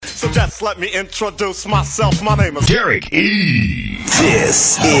So just let me introduce myself. My name is Derek E.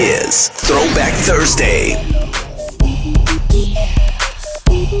 This is Throwback Thursday.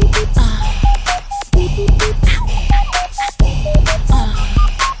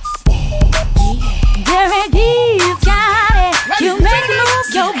 Derek E's got it. You make me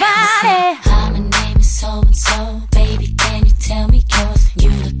move your body. Hi, my name is so-and-so. Baby, can you tell me yours? You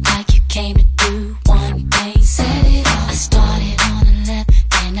look like you came to do one thing. Set it up. I started on the left,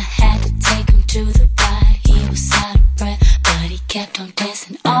 then I had to take him to the right. He was out of breath, but he kept on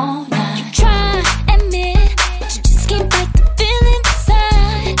dancing all night. You try, admit it, but you just can't fight the feeling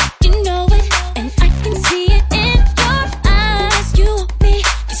inside. You know it, and I can see it in your eyes. You and me,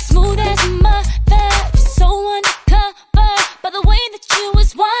 you're smooth as a mother. You're so undercover by the way that you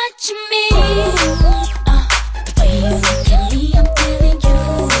was watching me. The way you look at me, I'm feeling you.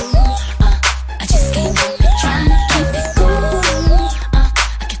 I just can't help it, trying to keep it cool. I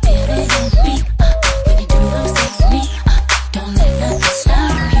can feel it in the beat. When you do those things to me, don't let nothing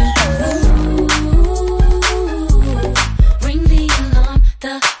stop you. Ring the alarm,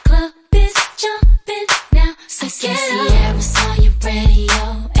 the club is jumping now. So Ciara's on your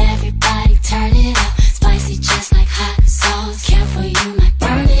radio, everybody turn it up. Spicy just like hot sauce, careful you might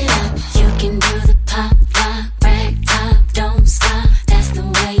burn it up. You can do the pop, lock, rag top, don't stop. That's the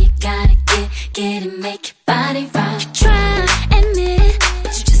way you gotta get it, make your body rock. You try, admit it,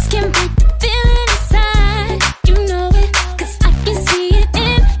 but you just can't break the feeling inside. You know it, 'cause I can see it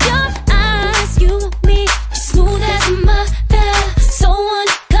in your eyes. You and me, you're smooth as a mother, so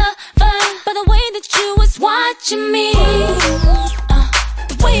undercover by the way that you was watching me.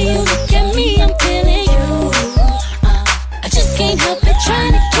 The way you look at me, I'm feeling you. I just can't help it,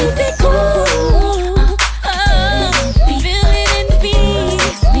 trying to keep it cool. Feel it in the beat,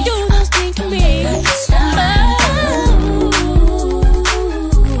 do those things to me.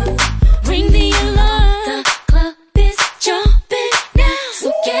 Ring the alarm, the club is jumping now. So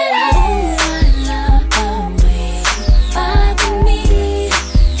get out. Vibe with me,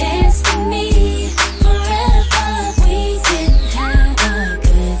 dance with me forever. We can have a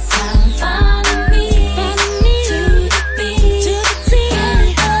good time. Follow me to the beat, you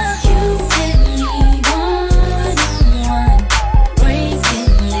and me one-on-one,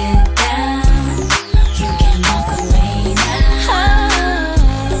 breaking it down. You can walk away now.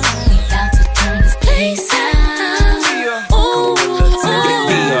 We about to turn this place out. Ooh.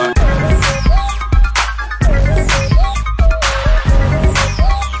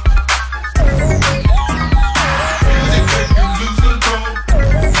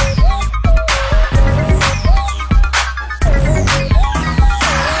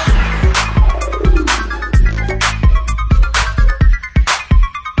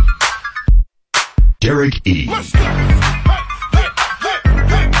 Derek E. Let's go. Hey, hey, hey,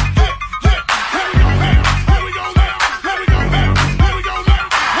 hey, hey, hey. Here we go now. Here we go now. Here we go now.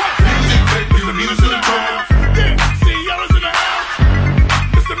 Mr. Mena's in the house. Yeah, Ciara's in the house.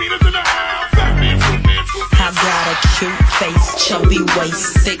 Mr. Mena's in the house. Fat man, swoop man, swoop man. I got a cute face, chubby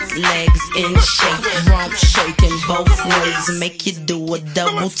waist, thick legs in shape, rump shaking both ways, make you do a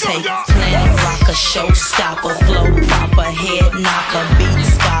double take. Planet rocker, showstopper, flow proper, head knocker, beat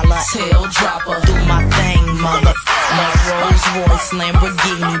scholar, tail dropper. Do my thing, mother. My Rolls Royce,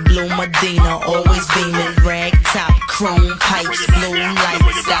 Lamborghini, blue Medina, always beaming, rag top, chrome pipes, blue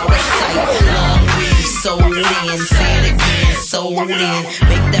lights, out of sight. Long weed, sold in, say it again, sold in.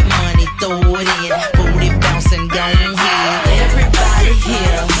 Make that money, throw it in, booty bouncing, don't hear. Everybody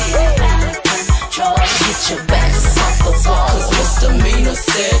here, get your backs off the wall, 'cause Mr. Mina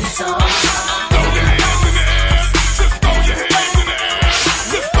said so. Throw your hands in the air. Just throw your hands in the air.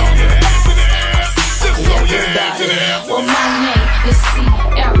 Just throw your hands in the air. Just throw your hands in the air. Well, my name is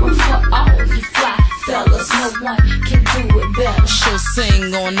Ciara for all you fly fellas. No one can do it better. She'll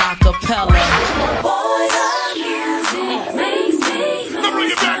sing on acapella. Boy, the music makes me Now bring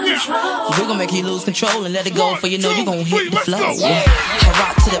it back now. We're gonna make you lose control and let it go, for you know you're gonna hit the Let's flow. go. I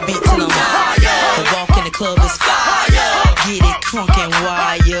rock to the beat till I'm higher. The walk in the club is fire. Get it crunk and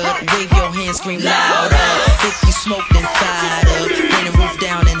wired. Wave your hands, scream louder. If you smoke, then fired up. Bring the roof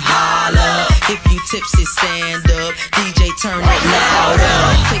down and holler. If you tipsy, stand up. DJ, turn it louder.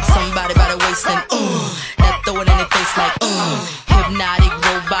 Take somebody by the waist and now throw it in their face like hypnotic,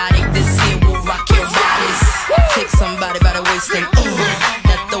 robotic. This here will rock your bodies. Take somebody by the waist and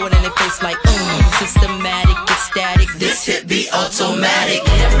now throw it in their face like systematic, ecstatic. This hit be automatic.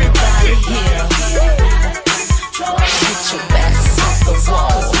 Everybody here, get your backs off the wall,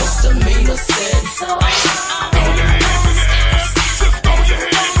 'cause Mr. Mina said so. Throw your hands in the air. Just throw your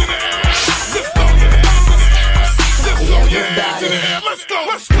hands in the air. Just throw your hands in the air. Just throw your hands in the air. Let's go.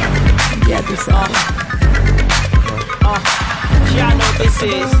 Let's go. Yeah, this is. Y'all know what this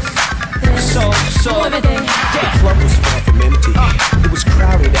is. So, The club was far from empty. It was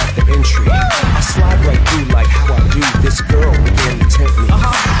crowded at the entry. I slide right through like how I do. This girl began to tempt me.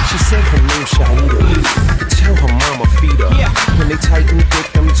 She said her name Ciara. I could tell her mama feed her. When they tighten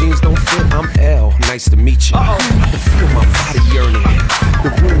thick, them jeans don't fit. I'm L. Nice to meet you. I could feel my body yearning. The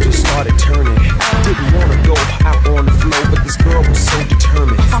room just started turning. Didn't wanna go out on the floor, but this girl was so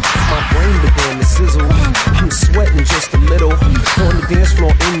determined. My brain began to sizzle. I'm sweating just a little. On the dance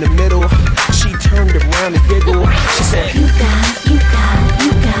floor in the middle. She turned around and giggled. She said, You got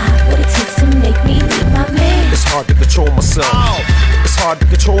what it takes to make me leave my man. it's hard to control myself. It's hard to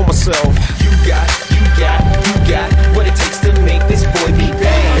control myself. You got what it takes to make this boy be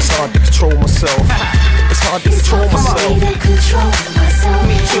bad. It's hard to control myself. It's hard to control myself. It's hard for me to control myself.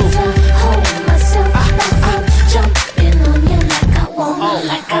 Me too. To hold myself back from jumping on you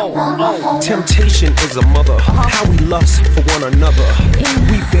like I wanna, Temptation is a mother. How we lust for one another.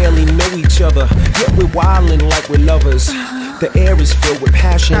 We barely know each other, yet we're wildin' like we're lovers. The air is filled with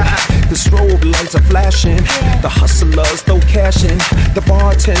passion. The strobe lights are flashing. The hustlers throw cash in. The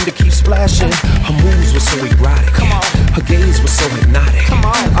bartender keeps splashing. Her moves were so erotic. Her gaze was so hypnotic.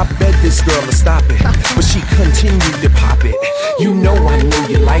 I begged this girl to stop it, but she continued to pop it. You know I know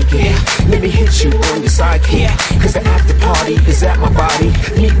you like it. Let me hit you on your sidekick. Cause the after party is at my body.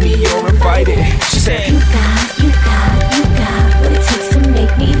 Meet me, you're invited. She said, You got what it takes to make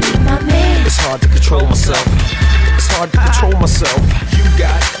me leave my man. it's hard to control myself. It's hard to control myself. You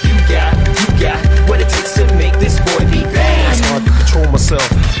got what it takes to make this boy be bad. It's hard to control myself.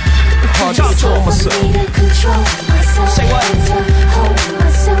 Hard to control myself. For me to control myself. Say what? To hold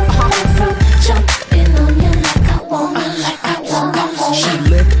myself back from jumping on you like I wanna, She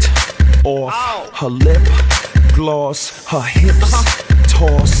licked off her lip gloss. Her hips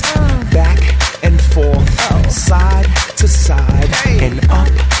tossed back and forth, side to side, and up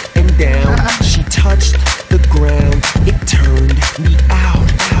and down. She touched the ground. It turned me out.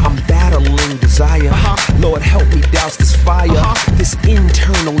 I'm battling desire. Lord help me douse this fire. This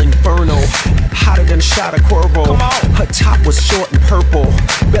internal inferno, hotter than a shot of Cuervo. Her top was short and purple,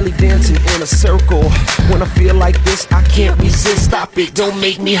 belly dancing in a circle. When I feel like this, I can't resist. Stop it, don't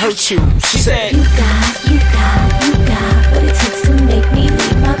make me hurt you. She said, You got what it takes to make me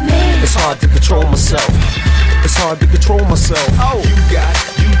leave my man. it's hard to control myself. It's hard to control myself. You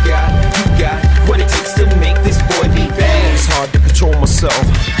got what it takes to make this boy be bad. It's hard to control myself.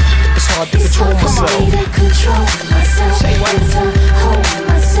 It's hard to control myself. For me to control myself. Say what? To hold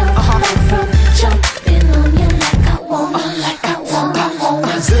myself back from jumping on you like I wanna,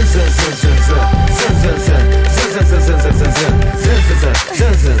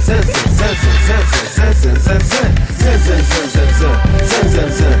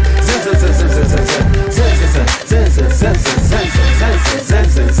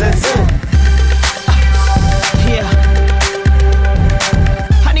 yeah.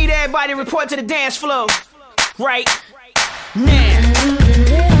 I need everybody to report to the dance floor right now.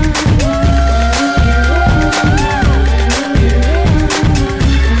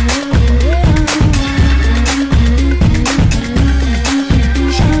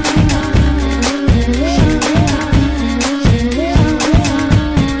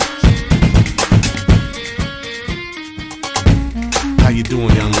 How you doing,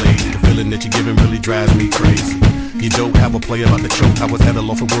 young lady? The feeling that you're giving really drives me crazy. You don't have a play about the choke. I was at a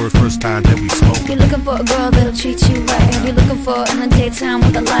loss of words first time that we spoke. You're looking for a girl that'll treat you right. You're looking for in the daytime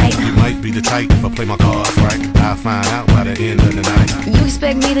with a light. You might be the type if I play my cards right. I'll find out by the end of the night. You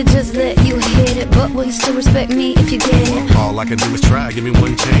expect me to just let you hit it, but will you still respect me if you get it? All I can do is try, give me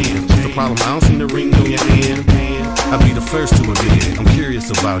one chance. What's the problem? I don't see the ring on your hand. I'll be the first to admit it. I'm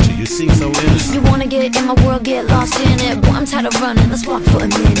curious about you. You seem so innocent. You wanna get in my world, get lost in it. Boy, I'm tired of running, let's walk for a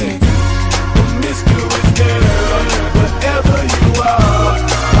minute. Promiscuous girl, wherever you are,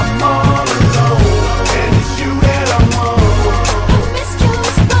 I'm all alone, and it's you that I want.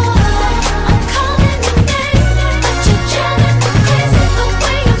 Promiscuous boy, I'm calling your name, but you're driving me crazy the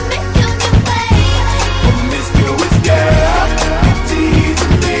way you're making your way. Promiscuous girl, you're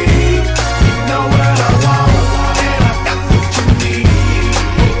teasing me. You know what I want, and I got what you need.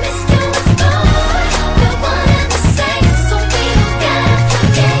 Promiscuous boy, we're one and the same, so we don't got to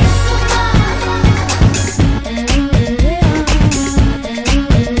gaze so much.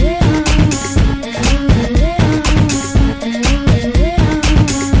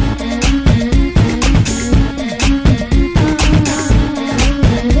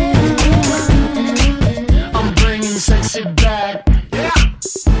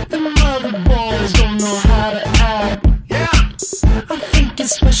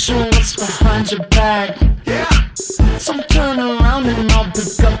 attention, what's behind your back? Yeah. So turn around and I'll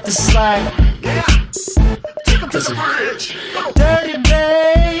pick up the slack. Yeah. Take 'em to the bridge. Dirty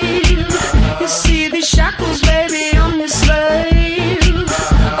babe, you see these shackles, baby, I'm your slave.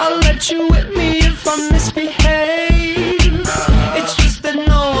 I'll let you whip me if I misbehave. It's just that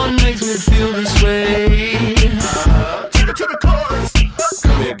no one makes me feel this way. Take it to the chorus.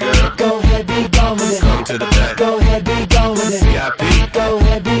 Come here, girl. Go ahead, be gone with it. Come to the back. Go ahead, be gone with it. VIP. Go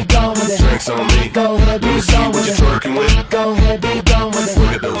ahead, be gone with it. Drinks on me. Go ahead, be gone with what it. you're twerking with. Go ahead, be gone with it.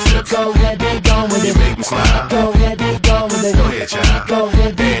 Look at those hips. Go ahead, be gone with You it. make me smile. Go ahead, be gone with it. Go ahead, child. Go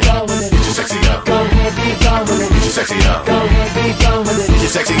ahead, be gone with it. Get your sexy out. Go ahead, be gone with it. Get your sexy out. Go ahead, be gone with it. Get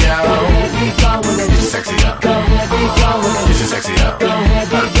your sexy out. Go ahead, be gone with it. Get your sexy out. Go ahead, be gone with it. Get your sexy out. Go ahead,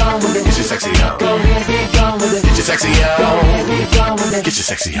 be gone with it. Get your sexy out. Go ahead, be gone with it. Get your sexy out. Go ahead, be gone with it. Get your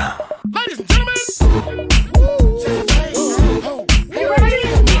sexy out. Ladies and gentlemen.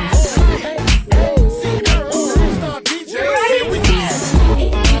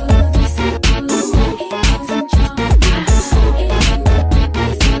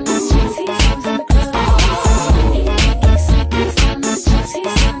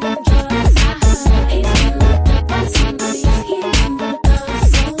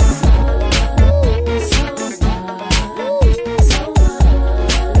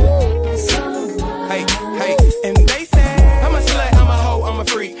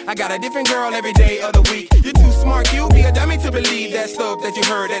 I got a different girl every day of the week. You're too smart, you be a dummy to believe that stuff that you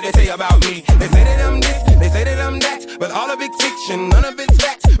heard that they say about me. They say that I'm this, they say that I'm that, but all of it's fiction, none of it's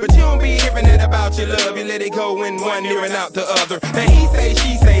facts. But you don't be hearing that about your love, you let it go in one ear and out the other. And he say,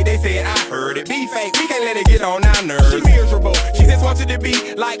 she say, they said, I heard it. Be fake, we can't let it get on our nerves. She miserable, she just wants you to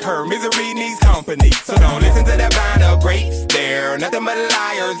be like her. Misery needs company, so don't listen to that vine of grapes there. Nothing but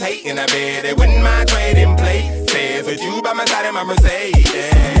liars hating, I bet they wouldn't mind trading places with you by my side in my Mercedes.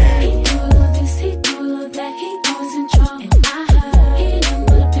 He do love this, he do love that, he always in trouble. And I heard he done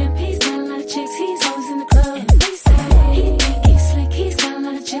but a pimp, he's got a lot of chicks, he's always in the club. And they say he think he's slick, he's got a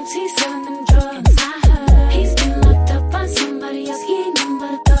lot of chips, he's selling them drugs. And I heard he's been locked up by somebody else, he ain't nothing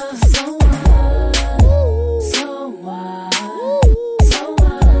but a thug. So what? So what? So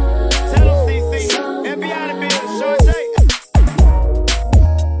what? Tell him CC, FBI to be a short day.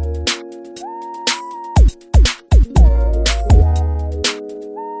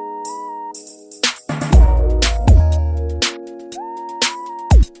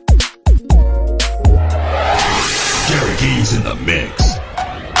 He's in the mix.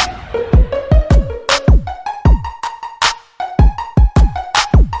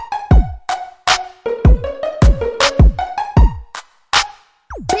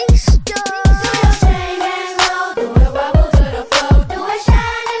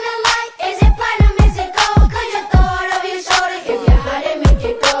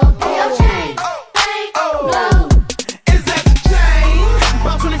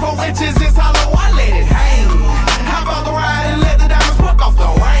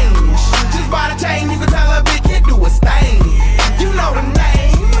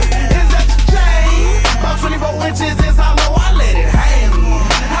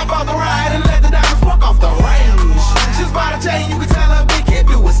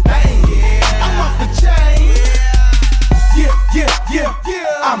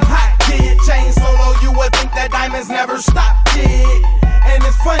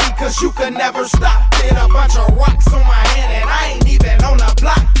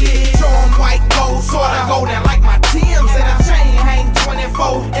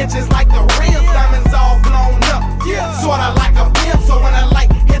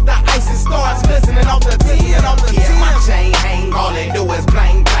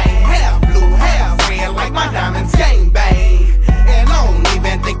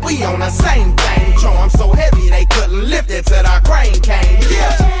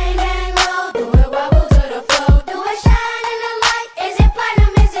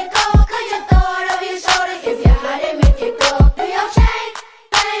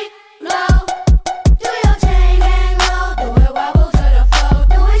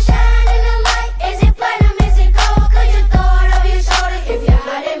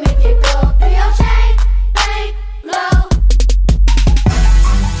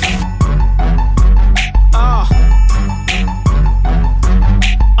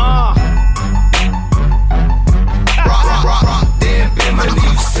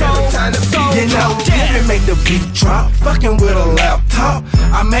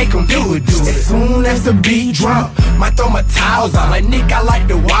 As the beat drop, might throw my towels out like Nick, I like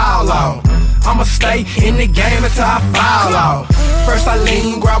the wild out. I'ma stay in the game until I fall out. First I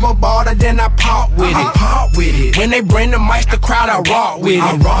lean, grab a baller, then I pop with it. When they bring the mics, the crowd, I rock with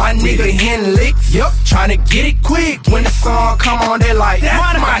it. My nigga hitting licks, tryna get it quick. When the song come on, they like,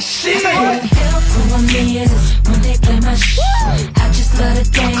 that's my shit. When they play my shit, I just love to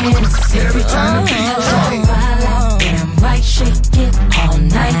dance. Every time the beat drop, damn right, shake it all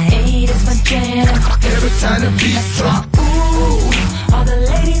night. Hey, that's my jam. Every time the beat drop, ooh, all the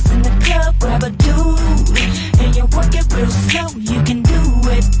ladies in the club grab a dude, and you work it real slow. You can do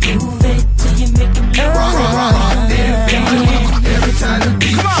it, prove it till you make him lose it. Every time the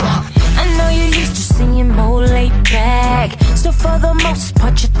beat drop. I know you used to singing more laid back, so for the most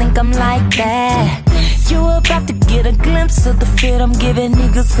part you think I'm like that. You about to get a glimpse of the fit I'm giving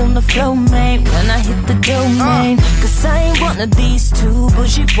niggas on the floor, man. When I hit the domain, cause I ain't one of these two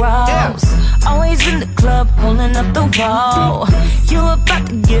bougie bros, always in the club holding up the wall. You about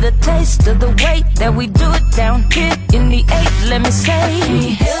to get a taste of the way that we do it down here in the 8. Let me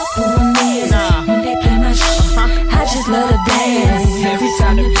say, when they play my shit, I just love to dance. Every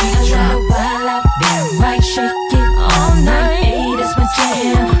time the beat drop, wild out, damn right, shake it all night. Hey, that's my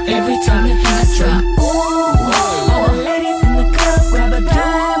jam. Every time the beat drop, ooh, all the ladies in the club grab a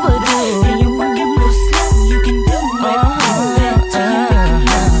dime, and you work it real slow. You can do it, prove it till you make him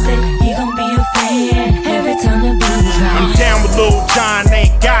lose it. You gon' be a fan every time the beat drop. I'm down with Lil Jon,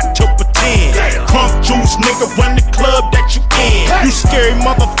 ain't got to pretend. Punk juice, nigga, run the club that you in. You scary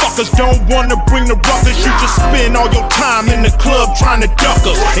motherfuckers don't wanna bring the ruckus. You just spend all your time in the club trying to duck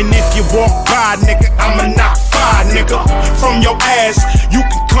us. And if you walk by, nigga, I'ma knock 5, nigga. From your ass, you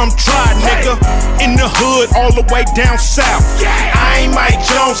can come try, nigga. In the hood, all the way down south. I ain't Mike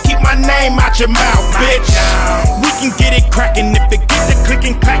Jones, keep my name out your mouth, bitch. We can get it crackin' if it get the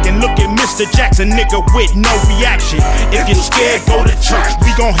clickin' clackin'. Look at Mr. Jackson, nigga, with no reaction. If you're scared, go to church. We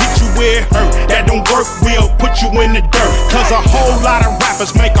gon' hit you where it hurt. That don't work, we'll put you in the dirt. Cause a whole lot of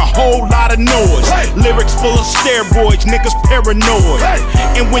rappers make a whole lot of noise. Lyrics full of steroids, niggas paranoid.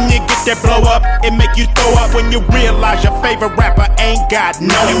 And when you get that blow up, it make you throw up when you realize your favorite rapper ain't got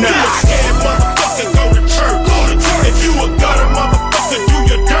no nuts. If you a scared motherfucker, go to church. If you a gutter motherfucker, do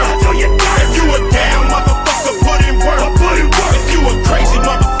your dirt. If you a down motherfucker, put in work. If you a crazy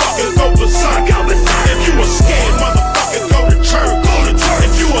motherfucker, go berserk. If you a scared motherfucker, go to church.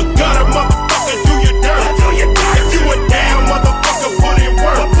 If you a gutter motherfucker, do your dirt. If you a down motherfucker, put in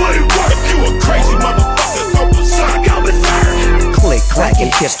work. If you a crazy motherfucker, go berserk. Click,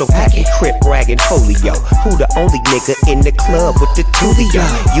 clacking, pistol packing, crip bragging, folio. Who the only nigga in the club with the tulio?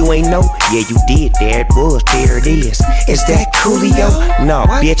 You ain't know? Yeah, you did. There it was. There it is. Is that coolio? No,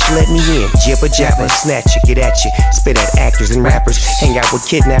 bitch, let me in. Jibber jabber, snatch it, get at you. Spit at actors and rappers. Hang out with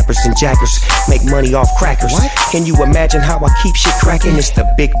kidnappers and jackers. Make money off crackers. Can you imagine how I keep shit cracking? It's the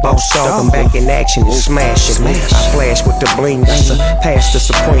big boss song. I'm back in action and smashing. I flash with the bling. That's a pass the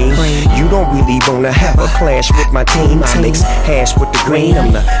supreme. You don't really wanna have a clash with my team. I mix hash with the green.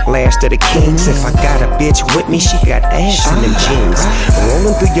 I'm the last of the kings. If I got a bitch with me, she got ass in them jeans.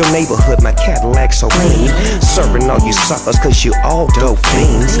 Rolling through your neighborhood, my Cadillac so clean. Serving all you suckers cause you all dope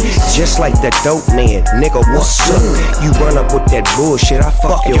fiends. Just like that dope man, nigga, what's up? You run up with that bullshit, I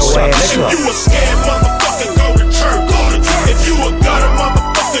fuck your ass up. If you a scared motherfucker, go to church. If you a gutter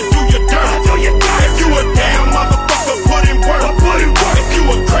motherfucker, do your dirt. If you a down motherfucker, put in work. If you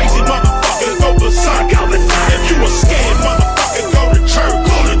a crazy motherfucker, go berserk. If you a scared motherfucker, go to church.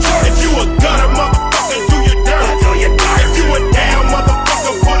 If you a gutter motherfucker, do your dirt. If you a down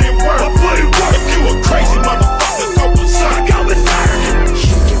motherfucker, put in work. If you a crazy motherfucker, go berserk.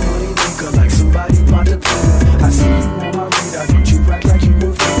 Shake your money, nigga, like somebody bought the pill. I see you on my radar, don't you act like you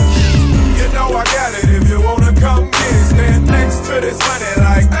move in. You know I got it. If you wanna come get it, stand next to this money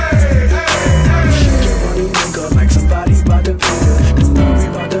like, hey, hey, hey. Shake your money, nigga, like somebody bought the pill. Don't worry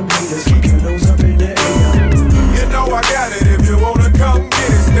about them haters, kick your nose up in the air. You know I got it. If you wanna come get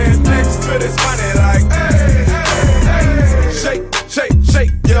it, stand next to this money like, hey, hey, hey. Shake, shake,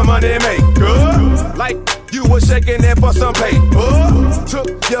 shake your money maker. Like you was shaking it for some paper.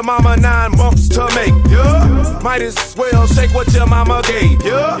 Took your mama 9 months to make ya. Might as well shake what your mama gave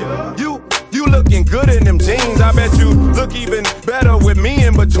ya. You looking good in them jeans. I bet you look even better with me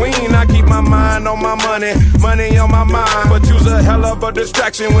in between. I keep my mind on my money, money on my mind. But you's a hell of a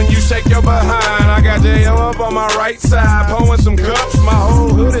distraction when you shake your behind. I got J.O. up on my right side, pouring some cups. My whole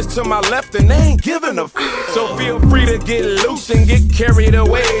hood is to my left and they ain't giving a So feel free to get loose and get carried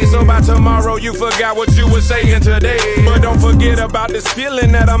away. So by tomorrow you forgot what you were saying today. But don't forget about this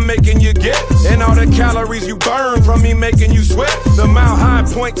feeling that I'm making you get, and all the calories you burn from me making you sweat. The mile high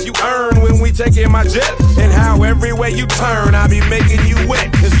points you earn when we take in my jet, and how everywhere you turn I be making you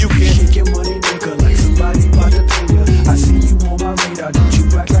wet. Cause you can shake your money, nigga, like somebody about to pay ya. I see you on my radar, don't you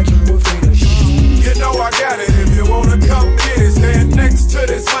act like you afraid of shit. You know I got it, if you wanna come get it, stand next to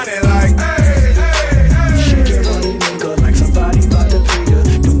this money like hey, hey, hey. Shake your money, nigga, like somebody about to pay ya.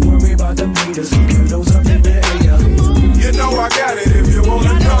 Don't worry about the meters, keep those up in the air. You know I got it, if you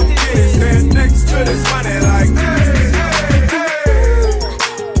wanna come get it, stand next to this money like hey, hey, hey.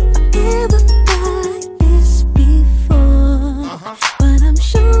 Never tried this before, but I'm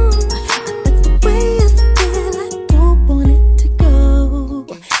sure that the way I feel, I don't want it to go.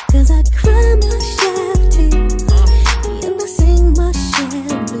 Cause I cry my share of tears, and I sing my share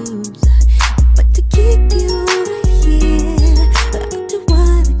of blues. But to keep you right here, I do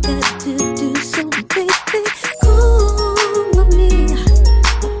what I got to do. So baby, call with me.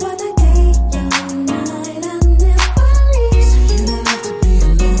 While I day all night, I never leave. You don't have to be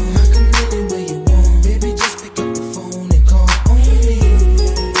alone, I can meet you where you want. Baby, just pick up the phone and call on me.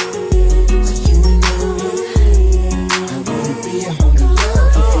 So you know, I wanna be a homie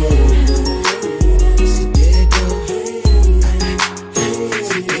lover for you. See, there it goes.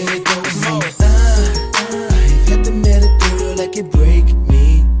 See, there it goes. I've got the material that can break me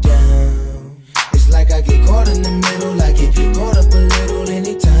down. It's like I get caught in the middle, like it caught up a little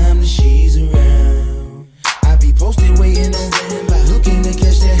anytime that she's around. I be posted waiting on standby, looking to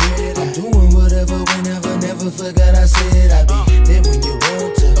catch that head. I'm doing whatever, whenever, never forgot I said I'd be there when you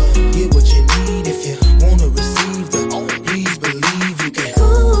want to get what you need. If you wanna receive the please believe you can.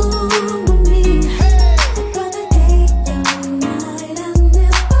 Call with me. While I day all night, I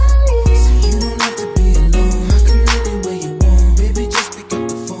never leave. You don't have to be alone, I can meet you where you want. Baby, just pick up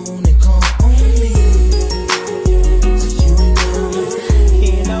the phone and call on me. So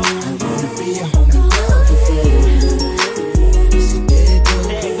you know, I wanna be a homie lover for you. See, there it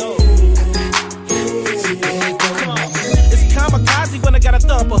goes. See, there it goes. It's kamikaze when I got a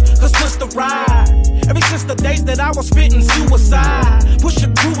thumper, cause what's the ride? Ever since the days that I was spitting suicide, push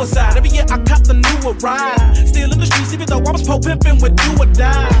your crew aside, every year I cop the newer ride. Still in the streets even though I was po-pimping with do or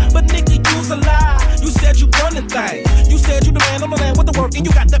die. But nigga, you's a lie, you said you running things. You said you the man on the land with the work and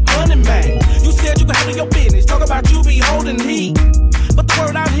you got that money, man. You said you could handle your business, talk about you be holding heat. But the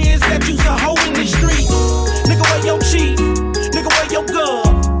word out here is that you's a hoe in the streets. Nigga, where your chief? Nigga, where your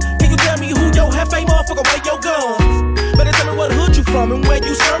gun? Can you tell me who your hefe, motherfucker, where your guns? Better tell me what hood you from and where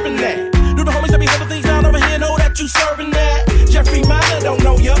you serving at. Do the homies that be holding things down over here know that you serving that? Jeffrey Miner don't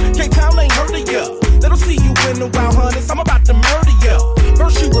know ya, K-Town ain't heard of ya. They don't see you in the wild hunters, I'm about to murder ya.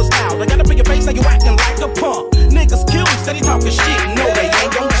 First you was out, I got up in your face, now you acting like a punk. Niggas kill me, steady talking shit, no they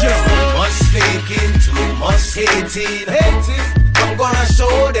ain't gon' jump. Too much faking, too much hating. I'm gonna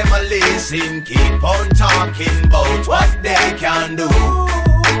show them a lesson. Keep on talking about what they can do,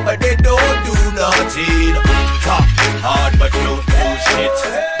 but they don't do nothing. Talk hard but don't do shit.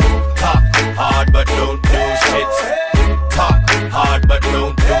 Talk hard but don't do shit. Talk hard but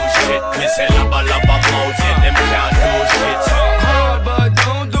don't do shit. Me say laba laba mouth, yeah, them can't do shit. Talk hard but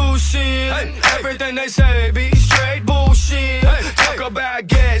don't do shit. Everything they say be straight bullshit. Talk about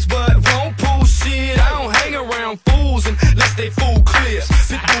gas but won't pull shit. I don't hang around fools unless they fool clear.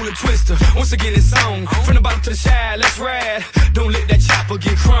 Pitbull and Twister, once again it's on. From the bottom to the side, let's ride. Don't let that chopper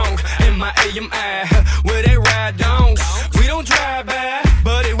get crunk. M-I-A-M-I, where they ride down. We don't drive by,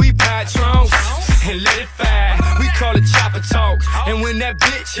 but we patron and let it fire. We call it chopper talk. And when that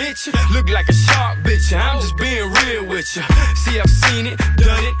bitch hit you, look like a shark, bitch. I'm just being real with you. See, I've seen it,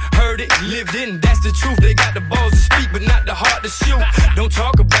 done it, heard it, lived it, and that's the truth. They got the balls to speak, but not the heart to shoot. Don't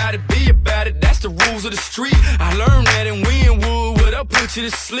talk about it, be about it. That's the rules of the street. I learned that in Wynwood, I'll put you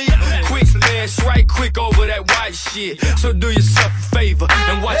to sleep. Quick flash, right quick over that white shit. So do yourself a favor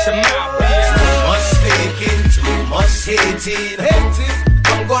and watch your mouth, bitch. Too much faking, too much hating.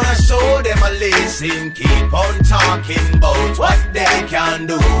 I'm gonna show them a lesson. Keep on talking about what they can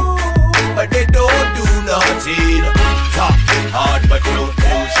do, but they don't do nothing. Talk hard but don't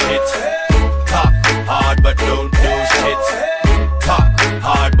do shit. Talk hard but don't do shit. Talk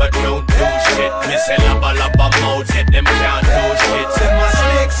hard but don't do shit. Me say laba laba mouth, yet them can't do shit. Them a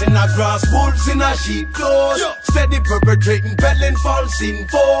snakes in a grass, wolves in a sheep clothes. Steady perpetrating, peddling false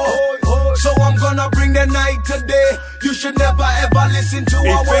info. So I'm gonna bring the night today. You should never ever listen to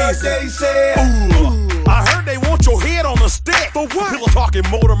a word they say. Ooh, I heard they want your head on a stick. For what? People talking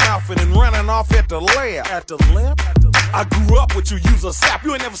motor mouthing and running off at the lab. At the lab? I grew up with you, use a sap.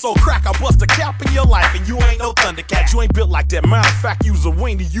 You ain't never sold crack, I bust a cap in your life. And you ain't no Thundercat, you ain't built like that. Matter of fact, use a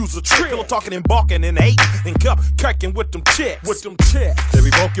weenie, use a trick. Pillow talking and balking and hating and cracking with them chicks. They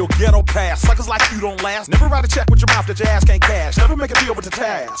revoke your ghetto pass. Suckers like you don't last. Never write a check with your mouth that your ass can't cash. Never make a deal with the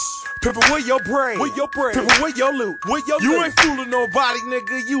task. Pimpin' with your brain. Pimpin' with your loot. You ain't fooling nobody,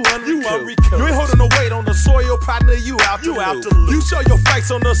 nigga. You unrecooked. You ain't holding no weight on the soil, partner. You out to lose. You show your face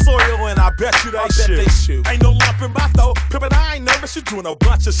on the soil, and I bet you they shoot. Ain't no lump in my throat. Pimpin', I ain't nervous. You doing a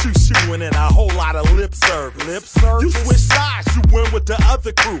bunch of shooing and a whole lot of lip service. You switch sides. You win with the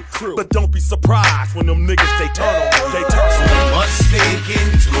other crew. But don't be surprised when them niggas they turn on. Too much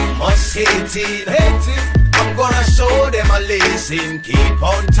thinking, too much hating. I'm gonna show them a lesson. Keep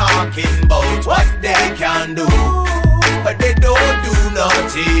on talking about what they can do, but they don't do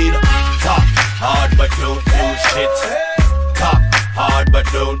nothing. Talk hard but don't do shit. Talk hard but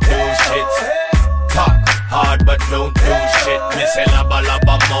don't do shit. Talk hard but don't do shit. Me say laba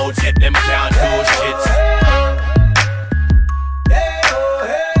laba mouth, yet them can't do shit.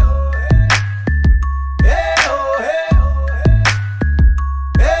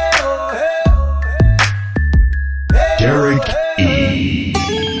 Derek E.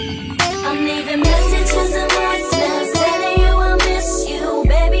 I'm leaving messages and voicemails telling you I miss you.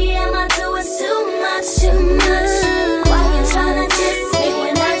 Baby, am I doing too much? Why you tryna kiss me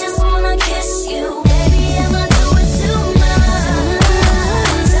when I just wanna kiss you? Baby, am I doing too much?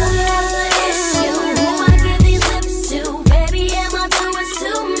 Tell me what's the issue? Who I give these lips to? Baby, am I doing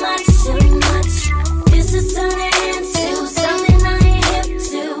too much? This is turning into something I ain't hip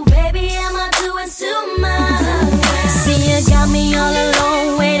to. Baby, am I doing too much? You got me all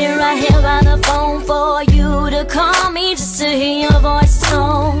alone, waiting right here by the phone for you to call me just to hear your voice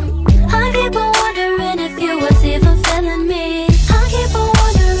tone. I keep on wondering if you was even feeling me. I keep on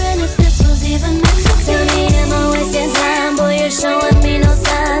wondering if this was even meant to be. Tell me, am I wasting time? Boy, you're showing me no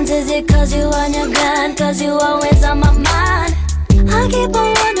signs. Is it cause you on your grind? Cause you always on my mind. I keep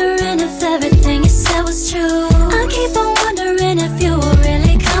on wondering if everything you said was true. I keep on wondering if you were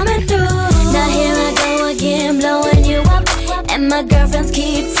really coming through. Now here I go again, blowing you up. And my girlfriends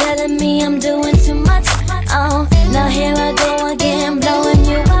keep telling me I'm doing too much. Oh, now here I go again, blowing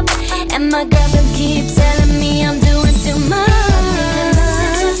you up. And my girlfriends keep telling me I'm doing too much. I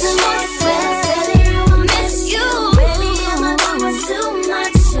miss you. Baby, am I doing too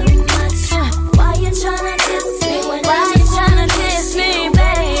much? Why you tryna kiss me? Why you tryna kiss me,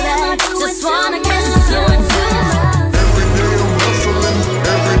 baby? Just wanna kiss you and you. Every day I'm hustling.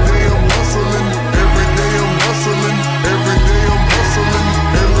 Every day I'm hustling. Every day I'm hustling. Every day I'm hustling.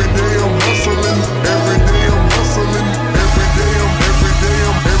 Every day I'm hustling. Every day I'm hustling.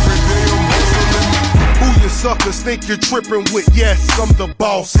 Every day I'm hustling. Who you suckers think you're tripping with? Yes, I'm the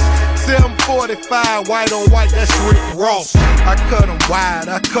boss. 745, white on white, that's Rick Ross. I cut them wide,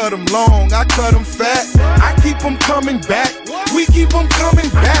 I cut them long, I cut them fat. I keep them coming back, we keep them coming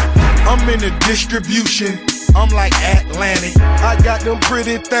back. I'm in the distribution, I'm like Atlantic. I got them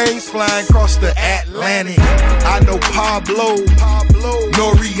pretty things flying across the Atlantic. I know Pablo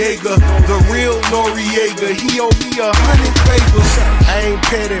Noriega, the real Noriega. He owe me 100 favors. I ain't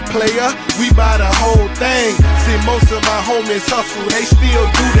petty player, we buy the whole thing. See, most of my homies hustle, they still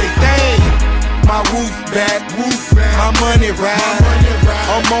do their thing. My roof back, my money ride.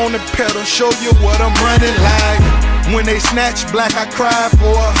 I'm on the pedal, show you what I'm running like. When they snatch black, I cry for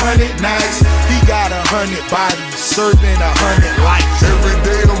 100 nights. He got 100 bodies, serving 100 lives. Every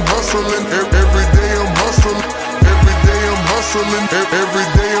day I'm hustling, every day I'm hustling. Every day I'm hustling, every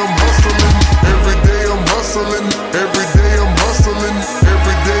day I'm hustling. Every day I'm hustling, every day I'm hustling.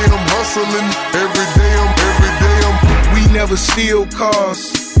 Every day I'm hustling, every day I'm. We never steal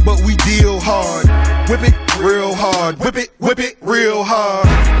cars, but we deal hard. Whip it real hard, whip it real hard.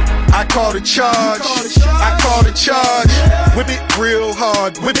 I call the charge, I call the charge. Whip it real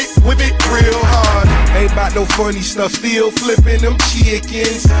hard, whip it real hard. Ain't about no funny stuff, still flipping them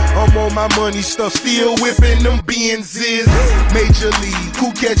chickens. I'm on my money stuff, still whipping them Benzes. Major league,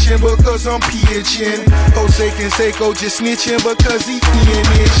 who catching because I'm pitching. Jose Canseco just snitching because he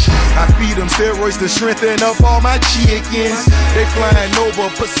finished. I feed them steroids to strengthen up all my chickens. They flying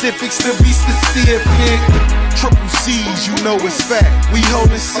over Pacifics to be specific. Triple C's, you know it's fat. We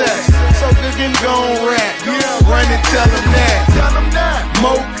holding sack, so they can gon' rap. Run and tell them that.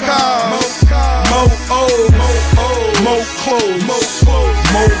 More cars, more O's, more clothes,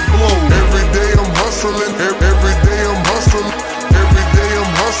 more blows. Every day I'm hustling. Every day I'm hustling. Every day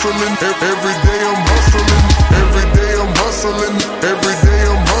I'm hustling. Every day I'm hustling. Every day I'm hustling. Every day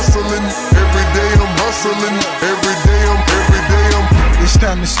I'm hustling. Every day I'm hustling. Every day I'm. It's It's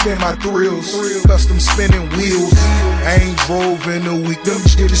time to spin my thrills. Custom spinning wheels. I ain't drove in a week, them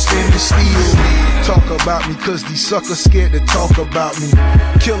shit is spinning steel. Talk about me, cause these suckers scared to talk about me.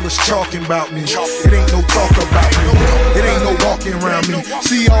 Killers talking about me. It ain't no talk about me. It ain't no walking around me.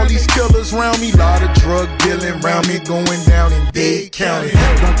 See all these killers around me. Lot of drug dealing around me. Going down in Dade County.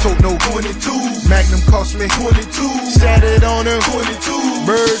 Don't tote no 22. Magnum cost me 22. Sat it on her 22.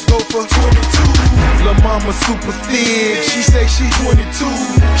 Birds go for 22. La mama super thin. She say she 22.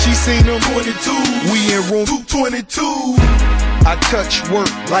 She seen them 22. We in room 222. I touch work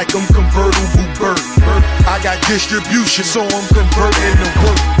like I'm convertible bird. I got distribution, so I'm converting to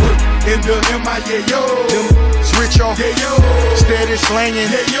work. In the MIA, yo. Them switch off, yeah, yo. Steady slanging,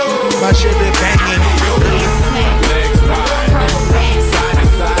 yeah, yo. My shit be banging, yo. Legs wide, side to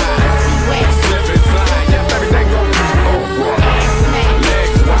side, slip and slide. Yep, everything gon' be alright.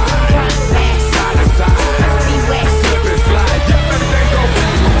 Legs wide, side to side, slip and slide. Yep, everything gon' be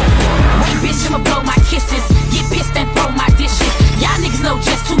alright. Wait, bitch, I'ma blow my kisses. Get pissed and throw my dishes. Y'all niggas know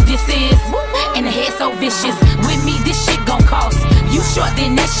just who this is. And the head so vicious. With me, this shit gon' cost. You short,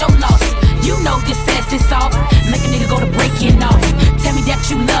 then that's your loss. You know this ass is soft. Make a nigga go to breaking off. Tell me that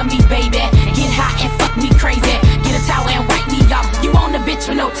you love me, baby. Get high and fuck me crazy. Get a towel and wipe me off. You on a bitch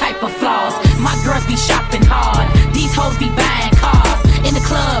with no type of flaws. My girls be shopping hard. These hoes be buying cars. In the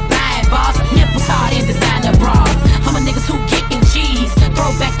club, buying bars. Nipples hard in designer bras. For my niggas who getting cheese.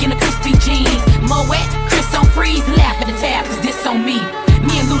 Throw back in the crispy jeans. Moet, Chris on freeze. Laugh at the tab, cause this on me.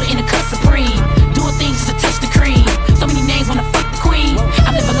 Me and Luda in the cut supreme. Doing things just to touch the cream. So many names wanna fuck the queen.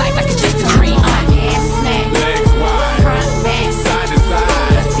 I live a life like it's just a dream. Ass smack, legs wide, front back, side to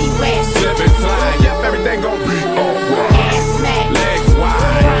side, pussy wet, slip and slide. Yep, everything gon' be alright. Ass smack, legs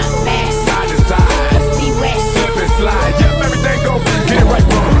wide, front back, side to side, pussy wet, slip and slide. Yep, everything gon' be. Get it right,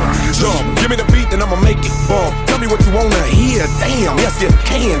 bro. Jump, give me the beat and I'ma make it bump. Tell me what you wanna hear, damn, yes you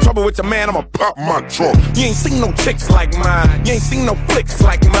can. Trouble with your man, I'ma pop my trunk. You ain't seen no chicks like mine, you ain't seen no flicks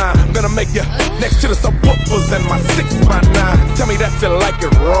like mine. I'm gonna make you next to the subwoofers and my 6x9. Tell me that you like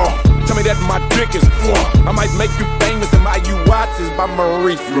it raw, tell me that my dick is raw. I might make you famous and buy you watches by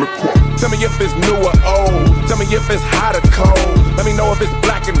Maurice LaCroix. Tell me if it's new or old, tell me if it's hot or cold. Let me know if it's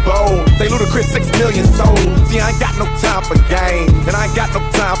black and bold. Say Ludacris 6 million sold. See, I ain't got no time for games, and I ain't got no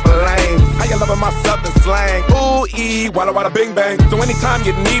time for lame. How you loving my southern slang? Ooh-ee, walla walla bing bang. So anytime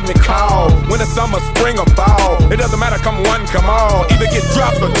you need me, call. Winter, summer, spring or fall, it doesn't matter, come one, come all. Either get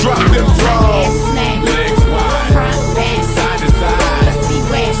dropped or drop them draws. Legs wide, front back, side to side, pussy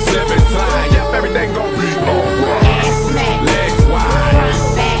wet, slip and slide. Yep, everything gon' be alright. Legs wide,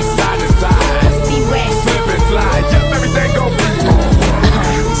 front back, side to side, pussy wet, slip and slide. Yep, everything gon' be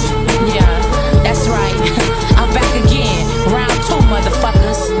alright. Yeah, that's right. I'm back again, round 2,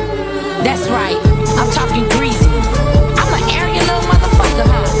 motherfuckers. That's right, I'm talking greasy. I'm an area little motherfucker,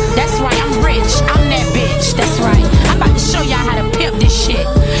 huh? That's right, I'm rich, I'm that bitch. That's right, I'm about to show y'all how to pimp this shit.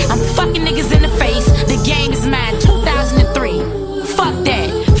 I'm fucking niggas in the face, the game is mine, 2003. Fuck that,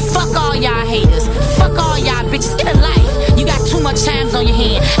 fuck all y'all haters. Fuck all y'all bitches, get a life. You got too much times on your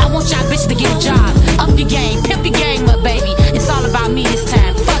hand. I want y'all bitches to get a job. Up your game, pimp your game up, baby. It's all about me this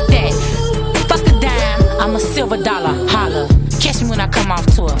time, fuck that. Fuck a dime, I'm a silver dollar, holla. Catch me when I come off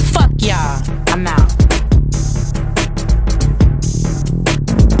tour.